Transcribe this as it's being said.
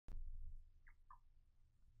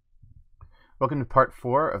Welcome to part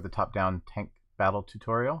 4 of the top-down tank battle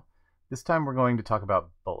tutorial. This time we're going to talk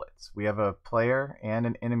about bullets. We have a player and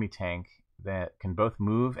an enemy tank that can both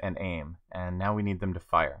move and aim, and now we need them to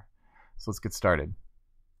fire. So let's get started.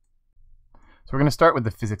 So we're going to start with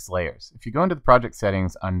the physics layers. If you go into the project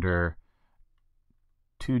settings under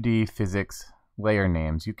 2D physics layer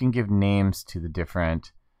names, you can give names to the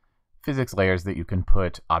different physics layers that you can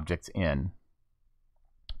put objects in.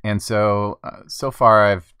 And so far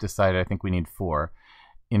I've decided I think we need 4.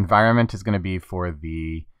 Environment is going to be for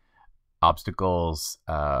the obstacles,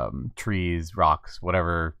 trees, rocks,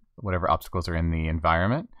 whatever obstacles are in the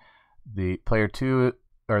environment. The player's going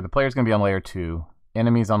to be on layer 2,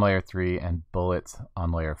 enemies on layer 3, and bullets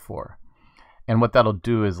on layer 4. And what that'll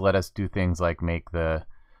do is let us do things like make the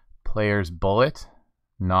player's bullet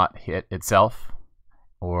not hit itself,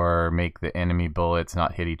 or make the enemy bullets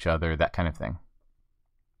not hit each other, that kind of thing.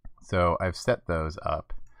 So I've set those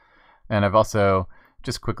up, and I've also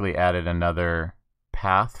just quickly added another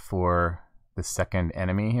path for the second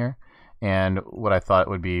enemy here. And what I thought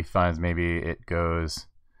would be fun is maybe it goes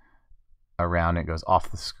around, it goes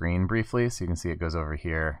off the screen briefly, so you can see it goes over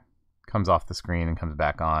here, comes off the screen and comes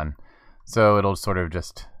back on. So it'll sort of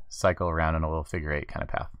just cycle around in a little figure 8 kind of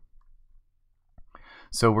path.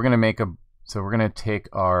 So we're going to take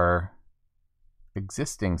our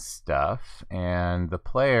existing stuff, and the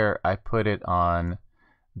player, I put it on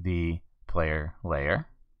the player layer,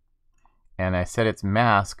 and I set its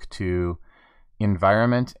mask to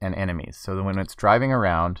environment and enemies, so that when it's driving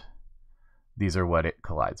around, these are what it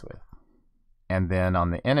collides with. And then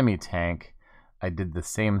on the enemy tank, I did the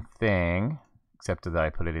same thing, except that I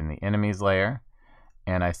put it in the enemies layer,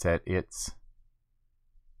 and I set its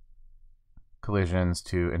collisions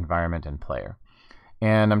to environment and player.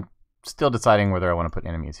 And I'm still deciding whether I want to put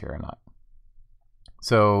enemies here or not.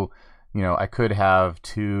 So, I could have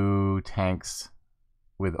 2 tanks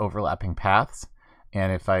with overlapping paths,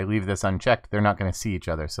 and if I leave this unchecked, they're not going to see each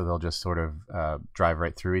other, so they'll just sort of drive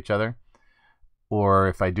right through each other. Or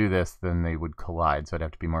if I do this, then they would collide, so I'd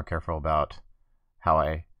have to be more careful about how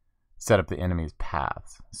I set up the enemy's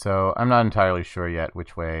paths. So I'm not entirely sure yet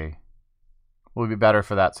which way will be better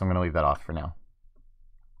for that, so I'm going to leave that off for now.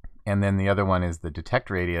 And then the other one is the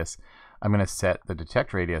detect radius. I'm going to set the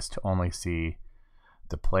detect radius to only see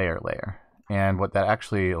the player layer. And what that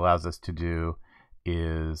actually allows us to do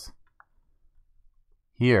is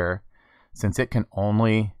here, since it can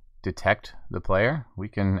only detect the player, we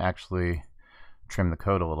can actually trim the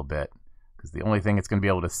code a little bit, because the only thing it's going to be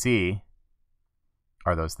able to see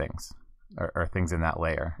are those things, or things in that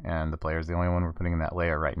layer. And the player is the only one we're putting in that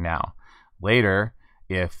layer right now. Later,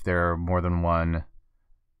 if there are more than one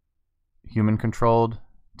human-controlled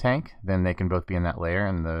tank, then they can both be in that layer,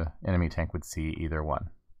 and the enemy tank would see either one.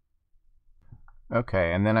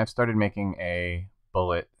 Okay, and then I've started making a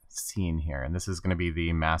bullet scene here, and this is going to be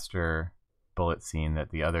the master bullet scene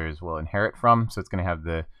that the others will inherit from, so it's going to have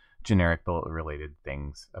the generic bullet-related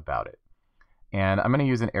things about it. And I'm going to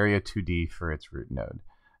use an Area 2D for its root node.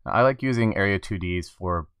 Now, I like using Area 2Ds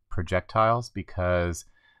for projectiles because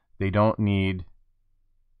they don't need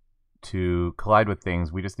to collide with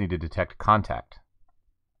things, we just need to detect contact.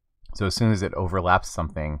 So as soon as it overlaps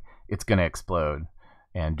something, it's going to explode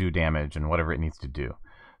and do damage and whatever it needs to do.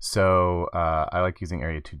 So I like using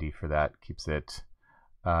Area 2D for that. Keeps it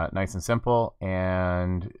nice and simple,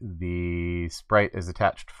 and the sprite is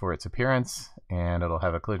attached for its appearance, and it'll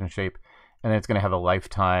have a collision shape, and then it's going to have a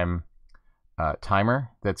lifetime timer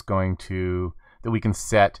that we can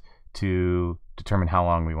set to determine how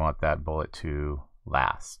long we want that bullet to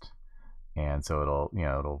last. And so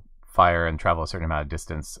it'll fire and travel a certain amount of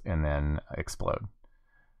distance and then explode.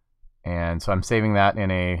 And so I'm saving that in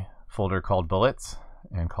a folder called bullets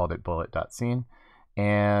and called it bullet.scene,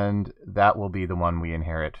 and that will be the one we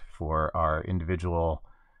inherit for our individual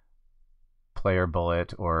player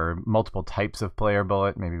bullet, or multiple types of player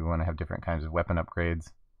bullet. Maybe we want to have different kinds of weapon upgrades,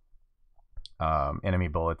 enemy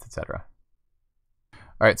bullets, etc.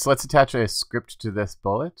 All right, so let's attach a script to this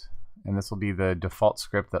bullet, and this will be the default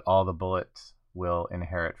script that all the bullets will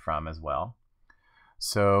inherit from as well.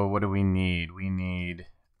 So what do we need? We need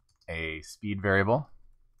a speed variable.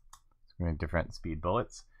 So we need different speed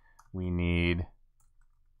bullets. We need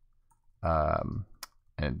a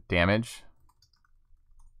damage.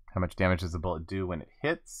 How much damage does the bullet do when it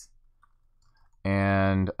hits?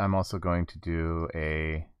 And I'm also going to do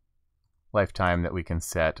a lifetime that we can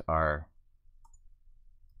set our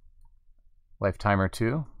lifetimer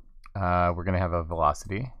to. We're going to have a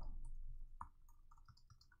velocity.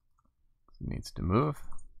 It needs to move.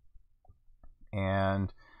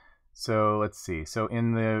 And so let's see. So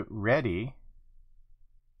in the ready,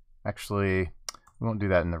 Actually, we won't do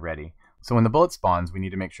that in the ready. So when the bullet spawns, we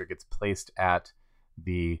need to make sure it gets placed at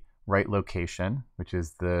the right location, which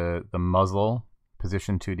is the muzzle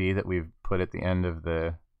position 2D that we've put at the end of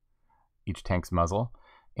each tank's muzzle.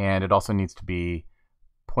 And it also needs to be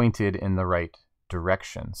pointed in the right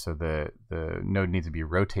direction. So the node needs to be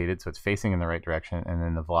rotated so it's facing in the right direction, and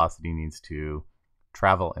then the velocity needs to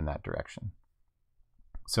travel in that direction.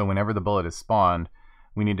 So whenever the bullet is spawned,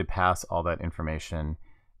 we need to pass all that information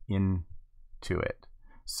into it.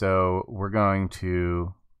 So we're going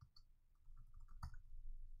to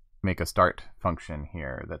make a start function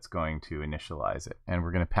here that's going to initialize it, and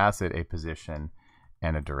we're going to pass it a position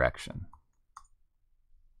and a direction.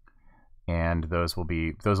 And those will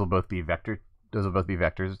both be vectors.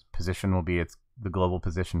 Position will be the global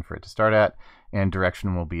position for it to start at, and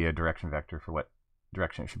direction will be a direction vector for what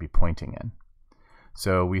direction it should be pointing in.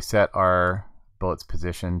 So we set our bullet's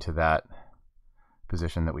position to that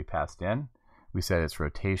position that we passed in. We set its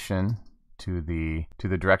rotation to the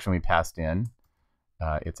direction we passed in,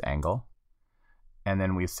 its angle, and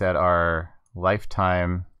then we set our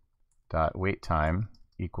lifetime dot wait time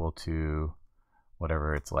equal to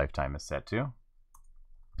whatever its lifetime is set to,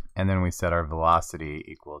 and then we set our velocity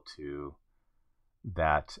equal to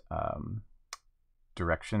that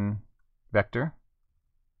direction vector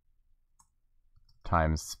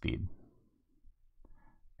times speed.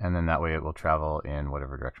 And then that way it will travel in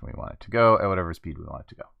whatever direction we want it to go at whatever speed we want it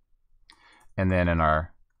to go. And then in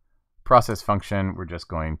our process function, we're just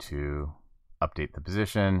going to update the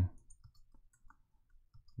position.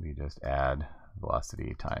 We just add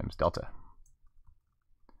velocity times delta.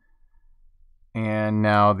 And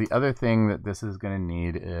now the other thing that this is going to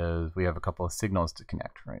need is we have a couple of signals to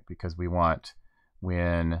connect, right? Because we want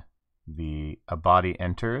when a body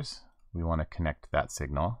enters, we want to connect that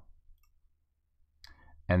signal.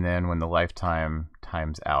 And then when the lifetime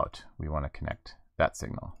times out, we want to connect that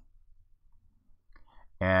signal.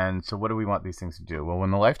 And so what do we want these things to do? Well,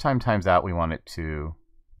 when the lifetime times out, we want to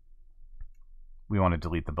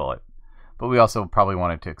delete the bullet. But we also probably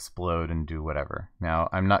want it to explode and do whatever. Now,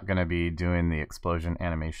 I'm not going to be doing the explosion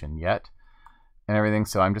animation yet and everything,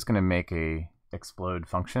 so I'm just going to make a explode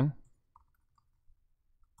function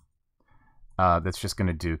that's just going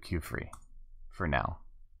to do queue-free for now.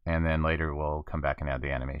 And then later we'll come back and add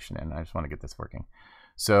the animation in. I just want to get this working.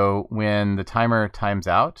 So when the timer times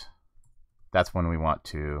out, that's when we want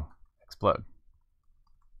to explode.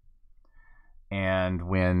 And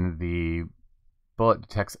when the bullet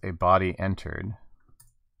detects a body entered,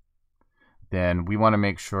 then we want to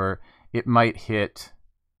make sure it might hit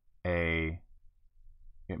a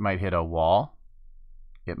wall,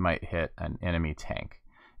 it might hit an enemy tank.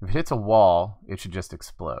 If it hits a wall, it should just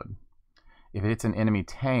explode. If it hits an enemy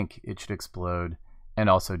tank, it should explode and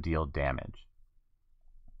also deal damage.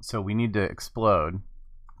 So we need to explode,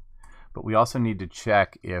 but we also need to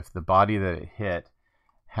check if the body that it hit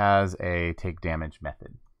has a take damage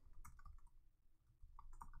method.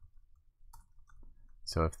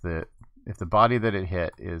 So if the body that it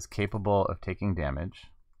hit is capable of taking damage,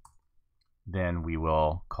 then we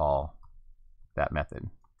will call that method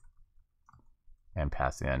and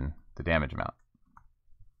pass in the damage amount.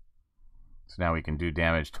 So now we can do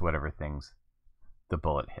damage to whatever things the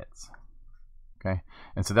bullet hits. Okay,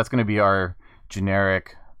 and so that's going to be our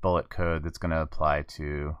generic bullet code that's going to apply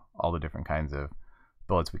to all the different kinds of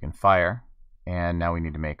bullets we can fire. And now we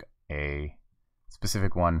need to make a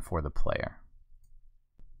specific one for the player.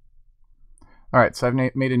 All right, so I've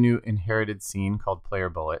made a new inherited scene called Player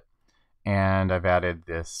Bullet, and I've added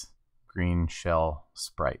this green shell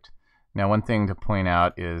sprite. Now, one thing to point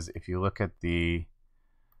out is if you look at the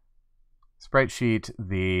sprite sheet,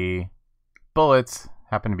 the bullets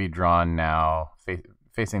happen to be drawn now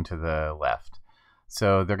facing to the left.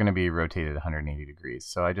 So they're going to be rotated 180 degrees.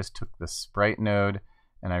 So I just took the sprite node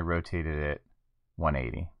and I rotated it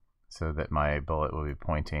 180 so that my bullet will be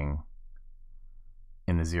pointing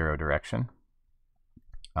in the 0 direction.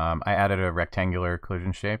 I added a rectangular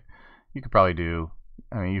collision shape. You could probably do,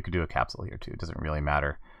 you could do a capsule here too. It doesn't really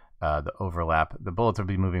matter. The overlap, the bullets will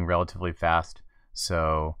be moving relatively fast,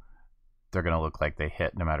 so they're going to look like they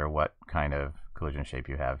hit no matter what kind of collision shape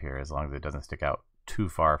you have here, as long as it doesn't stick out too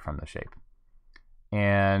far from the shape.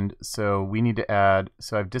 And so we need to add,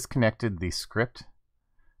 so I've disconnected the script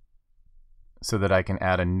so that I can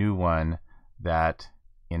add a new one that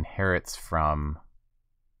inherits from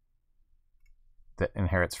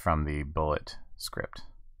the bullet script.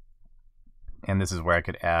 And this is where I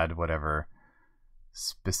could add whatever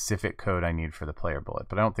specific code I need for the player bullet,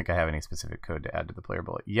 but I don't think I have any specific code to add to the player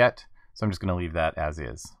bullet yet, so I'm just going to leave that as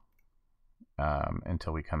is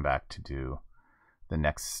until we come back to do the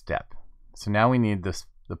next step. So now we need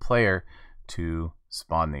the player to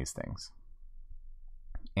spawn these things.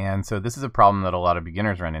 And so this is a problem that a lot of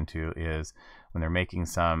beginners run into, is when they're making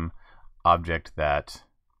some object that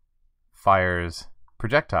fires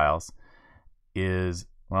projectiles, is,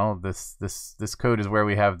 well, this code is where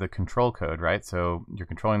we have the control code, right? So you're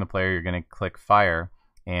controlling the player, you're going to click fire,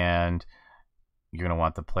 and you're going to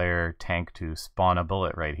want the player tank to spawn a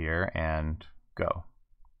bullet right here and go.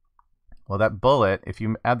 Well, that bullet, if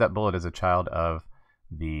you add that bullet as a child of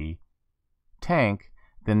the tank,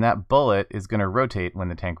 then that bullet is going to rotate when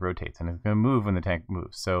the tank rotates, and it's going to move when the tank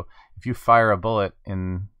moves. So if you fire a bullet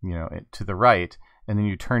in, to the right, and then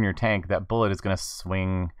you turn your tank, that bullet is going to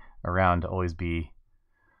swing around to always be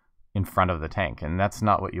in front of the tank, and that's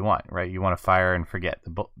not what you want, right? You want to fire and forget.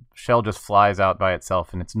 The shell just flies out by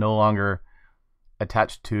itself, and it's no longer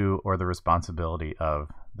attached to or the responsibility of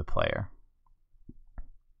the player.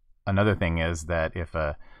 Another thing is that if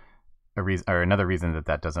another reason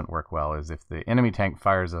that doesn't work well is if the enemy tank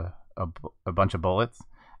fires a bunch of bullets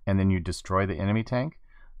and then you destroy the enemy tank,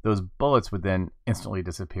 those bullets would then instantly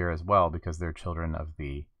disappear as well, because they're children of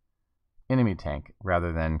the enemy tank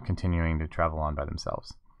rather than continuing to travel on by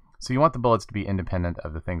themselves. So you want the bullets to be independent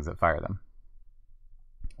of the things that fire them.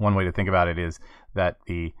 One way to think about it is that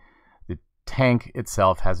the tank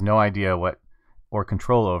itself has no idea or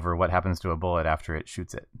control over what happens to a bullet after it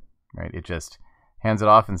shoots it, right? It just hands it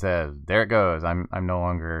off and says, there it goes, I'm no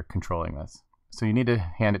longer controlling this. So you need to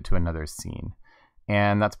hand it to another scene.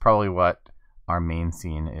 And that's probably what our main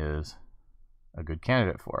scene is a good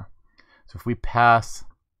candidate for. So if we pass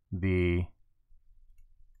the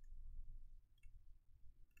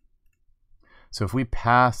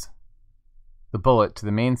bullet to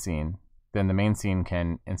the main scene, then the main scene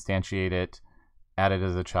can instantiate it, add it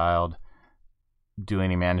as a child, do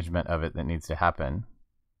any management of it that needs to happen,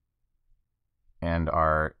 and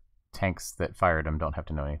our tanks that fired them don't have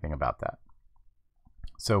to know anything about that.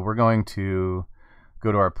 So we're going to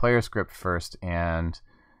go to our player script first, and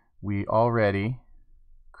we already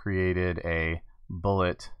created a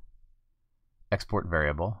bullet export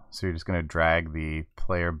variable. So you're just going to drag the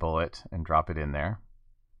player bullet and drop it in there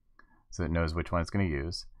so it knows which one it's going to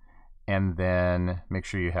use. And then make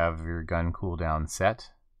sure you have your gun cooldown set,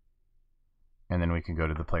 and then we can go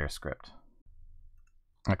to the player script.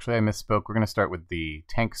 Actually, I misspoke. We're going to start with the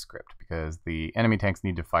tank script because the enemy tanks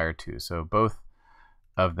need to fire too. So both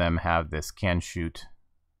of them have this can shoot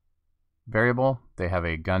variable. They have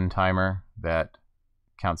a gun timer that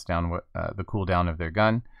counts down the cooldown of their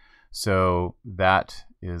gun. So that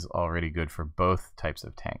is already good for both types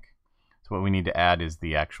of tank. So what we need to add is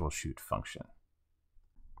the actual shoot function.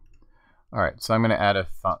 All right, so I'm going to add a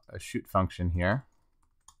shoot function here.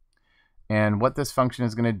 And what this function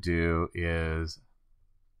is going to do is,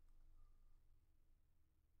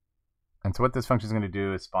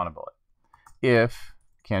 spawn a bullet if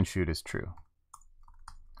can shoot is true.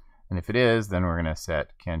 And if it is, then we're going to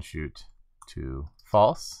set can shoot to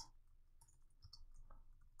false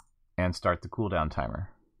and start the cooldown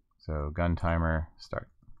timer. So gun timer start.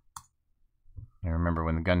 And remember,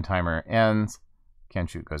 when the gun timer ends, can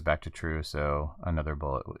shoot goes back to true, so another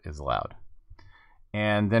bullet is allowed.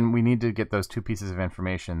 And then we need to get those two pieces of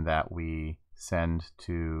information that we send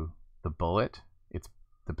to the bullet. It's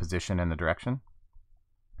the position and the direction.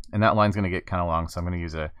 And that line's going to get kind of long, so I'm going to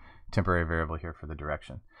use a temporary variable here for the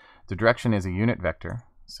direction. The direction is a unit vector,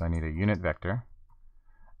 so I need a unit vector,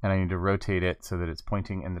 and I need to rotate it so that it's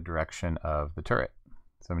pointing in the direction of the turret.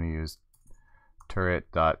 So I'm going to use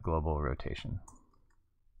turret.globalRotation.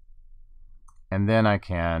 And then I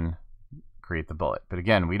can create the bullet. But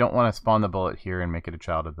again, we don't want to spawn the bullet here and make it a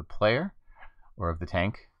child of the player or of the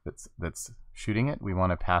tank that's shooting it. We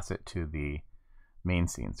want to pass it to the main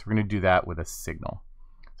scene. So we're going to do that with a signal.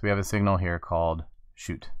 So we have a signal here called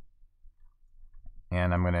shoot.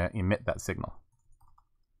 And I'm going to emit that signal.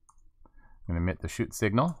 I'm going to emit the shoot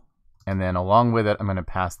signal. And then along with it, I'm going to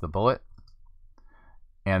pass the bullet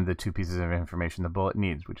and the two pieces of information the bullet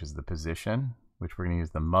needs, which is the position, which we're going to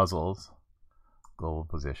use the muzzle's global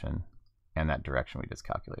position, and that direction we just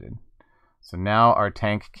calculated. So now our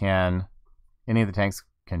tank any of the tanks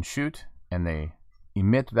can shoot, and they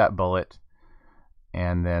emit that bullet,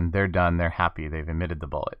 and then they're done, they're happy, they've emitted the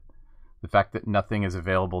bullet. The fact that nothing is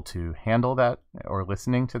available to handle that or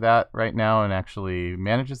listening to that right now and actually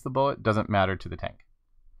manages the bullet doesn't matter to the tank.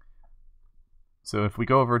 So if we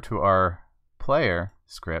go over to our player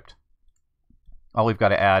script, all we've got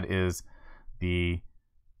to add is the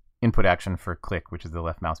input action for click, which is the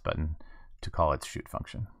left mouse button, to call its shoot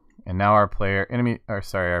function. And now our player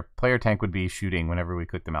tank would be shooting whenever we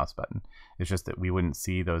click the mouse button. It's just that we wouldn't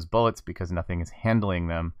see those bullets because nothing is handling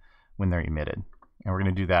them when they're emitted. And we're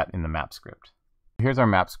going to do that in the map script. Here's our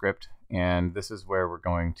map script, and this is where we're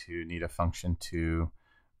going to need a function to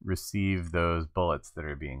receive those bullets that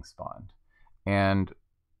are being spawned. And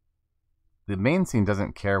the main scene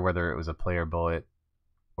doesn't care whether it was a player bullet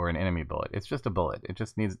or an enemy bullet. It's just a bullet. It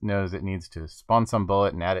just knows it needs to spawn some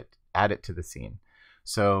bullet and add it to the scene.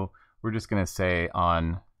 So we're just going to say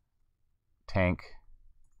on tank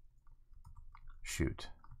shoot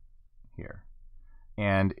here.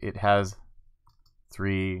 And it has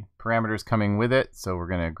 3 parameters coming with it, so we're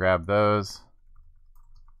going to grab those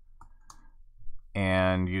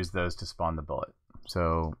and use those to spawn the bullet.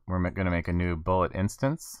 So we're going to make a new bullet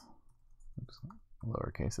instance. Oops,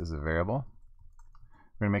 lowercase is a variable.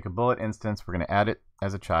 We're going to make a bullet instance. We're going to add it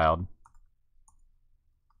as a child.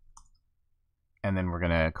 And then we're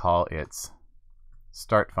going to call its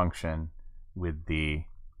start function with the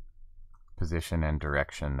position and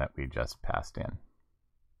direction that we just passed in.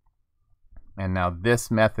 And now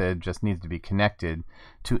this method just needs to be connected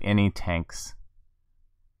to any tank's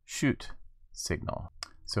shoot signal.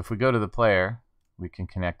 So if we go to the player, we can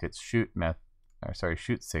connect its shoot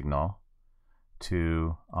signal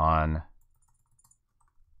to on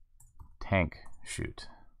tank shoot.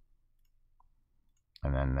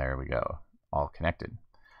 And then there we go, all connected.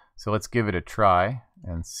 So let's give it a try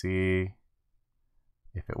and see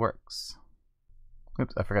if it works.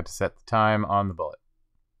 Oops, I forgot to set the time on the bullet.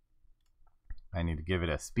 I need to give it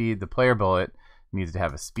a speed. The player bullet needs to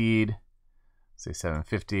have a speed, say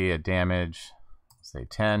 750, a damage, say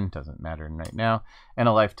 10, doesn't matter right now, and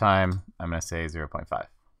a lifetime, I'm going to say 0.5.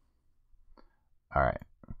 All right,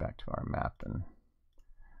 back to our map and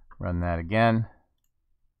run that again.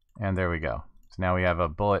 And there we go. So now we have a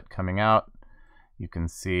bullet coming out. You can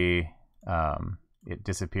see it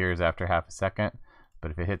disappears after half a second,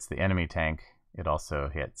 but if it hits the enemy tank, it also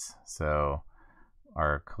hits. So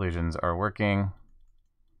our collisions are working,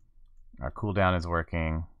 our cooldown is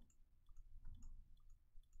working,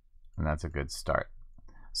 and that's a good start.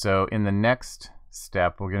 So in the next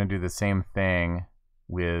step, we're going to do the same thing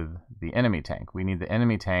with the enemy tank. We need the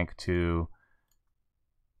enemy tank to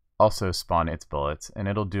also spawn its bullets, and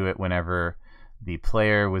it'll do it whenever the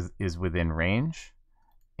player is within range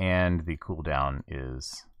and the cooldown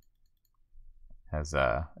has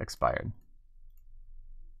expired.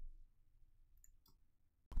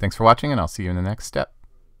 Thanks for watching, and I'll see you in the next step.